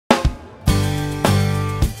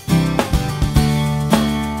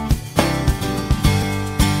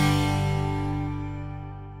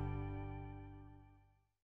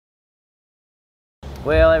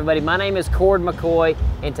Well, everybody, my name is Mccoy,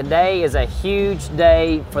 and today is a huge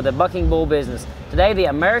day for the bucking bull business. Today, the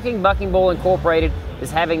American Bucking Bull Incorporated is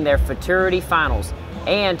having their Futurity Finals.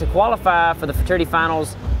 And to qualify for the Futurity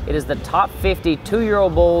Finals, it is the top 50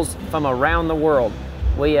 two-year-old bulls from around the world.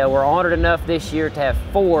 We were honored enough this year to have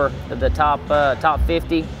 4 of the top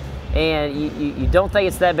 50. And you don't think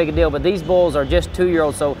it's that big a deal, but these bulls are just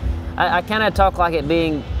 2-year-olds. So I kind of talk like it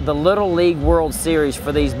being the Little League World Series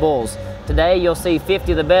for these bulls. Today you'll see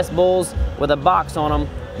 50 of the best bulls with a box on them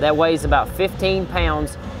that weighs about 15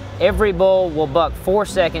 pounds. Every bull will buck 4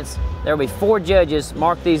 seconds. There will be 4 judges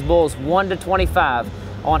mark these bulls 1 to 25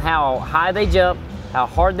 on how high they jump, how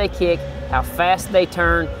hard they kick, how fast they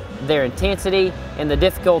turn, their intensity, and the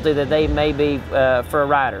difficulty that they may be for a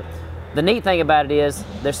rider. The neat thing about it is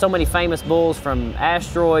there's so many famous bulls, from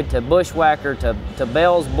Asteroid to Bushwhacker to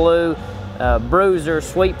Bell's Blue, Bruiser,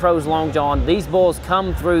 Sweet Pro's Long John. These bulls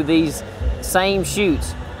come through these same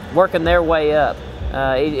chutes, working their way up.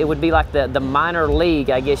 It would be like the minor league,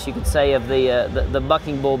 I guess you could say, of the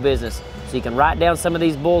bucking bull business. So you can write down some of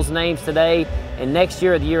these bulls' names today, and next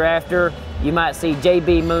year or the year after, you might see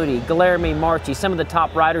J.B. Mooney, Guillermo Marchi, some of the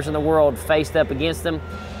top riders in the world faced up against them.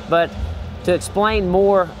 But to explain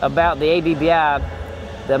more about the ABBI,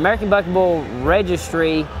 the American Bucking Bull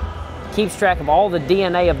Registry keeps track of all the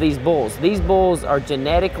DNA of these bulls. These bulls are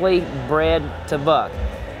genetically bred to buck.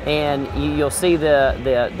 And you'll see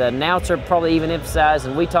the announcer probably even emphasize,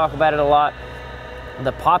 and we talk about it a lot,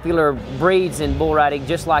 the popular breeds in bull riding,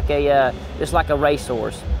 just like a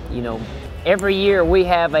racehorse. You know, every year we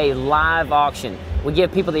have a live auction. We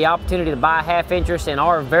give people the opportunity to buy half interest in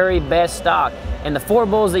our very best stock. And the 4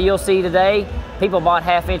 bulls that you'll see today, people bought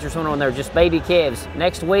half interest on them. They're just baby calves.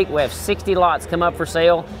 Next week we have 60 lots come up for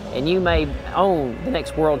sale, and you may own the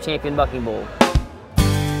next world champion bucking bull.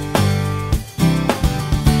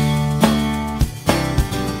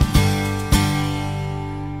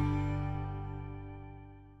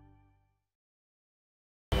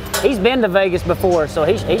 He's been to Vegas before, so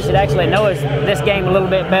he should actually know this game a little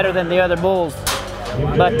bit better than the other bulls.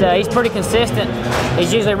 But he's pretty consistent.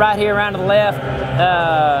 He's usually right here around to the left.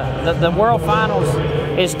 The World Finals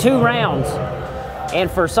is 2 rounds. And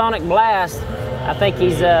for Sonic Blast, I think he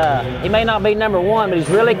may not be #1, but he's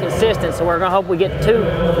really consistent. So we're gonna hope we get 2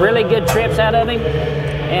 really good trips out of him,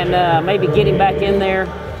 and maybe get him back in there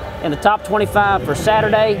in the top 25 for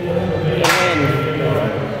Saturday, and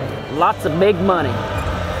win lots of big money.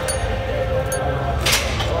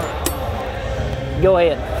 Go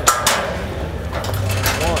ahead.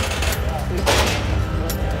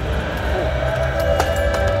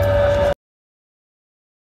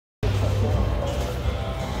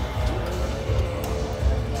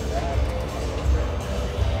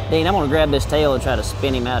 Dean, I'm gonna grab this tail and try to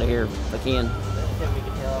spin him out of here if I can.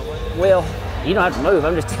 Well, you don't have to move.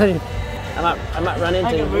 I'm just telling you, I might run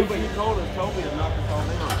into him. Move, but you told me to knock this all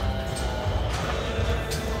down.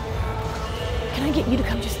 Can I get you to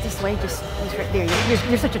come just this way? Just right there.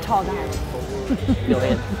 You're such a tall guy. Go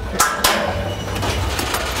ahead.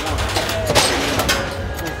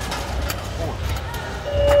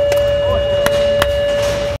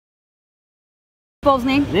 Bull's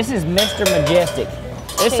name? This is Mr. Majestic.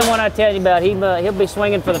 This is the one I tell you about. He'll be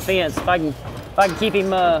swinging for the fence. If I can keep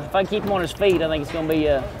him on his feet, I think it's gonna be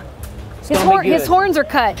His horns are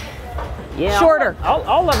cut. Yeah, shorter.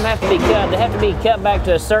 All of them have to be cut. They have to be cut back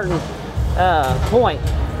to a certain point.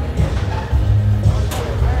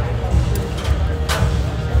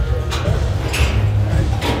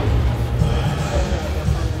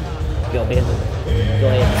 Go ahead. Go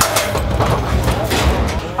ahead.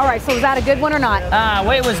 All right, so was that a good one or not?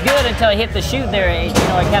 Well, it was good until he hit the chute there. It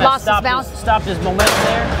kind of stopped his momentum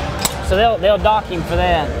there. So they'll dock him for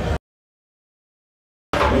that.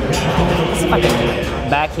 Let's see if I can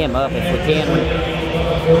back him up if we can.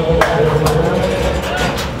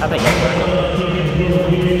 I think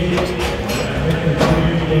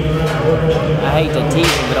I hate to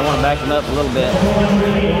tease him, but I want to back him up a little bit.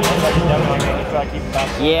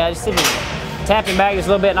 Yeah, just see if we tap him back just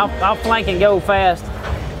a little bit, and I'll flank and go fast.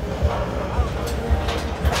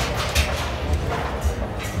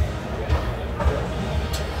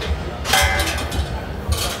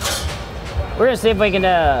 We're gonna see if we can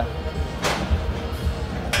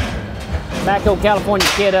back old California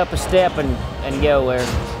kid up a step and go there.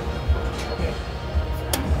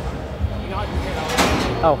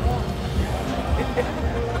 Oh.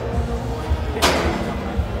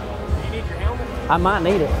 Do you need your helmet? I might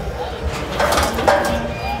need it.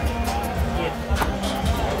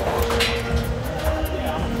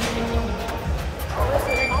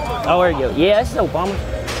 Oh, there you go. Yeah, that's no bummer.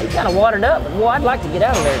 It's kind of watered up, but boy, I'd like to get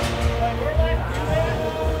out of there.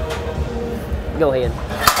 Go ahead.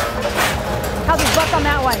 How's his buck on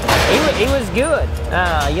that one? He was good.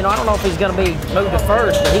 You know, I don't know if he's going to be moved to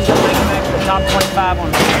first, but he's going to make it back to the top 25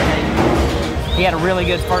 on the team. He had a really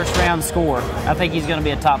good first round score. I think he's going to be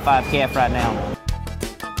a top 5 calf right now.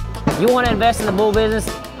 You want to invest in the bull business,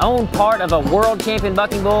 own part of a world champion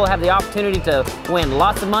bucking bull, have the opportunity to win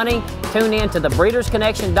lots of money? Tune in to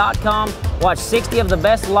thebreedersconnection.com, watch 60 of the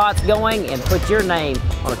best lots going, and put your name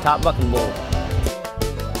on a top bucking bull.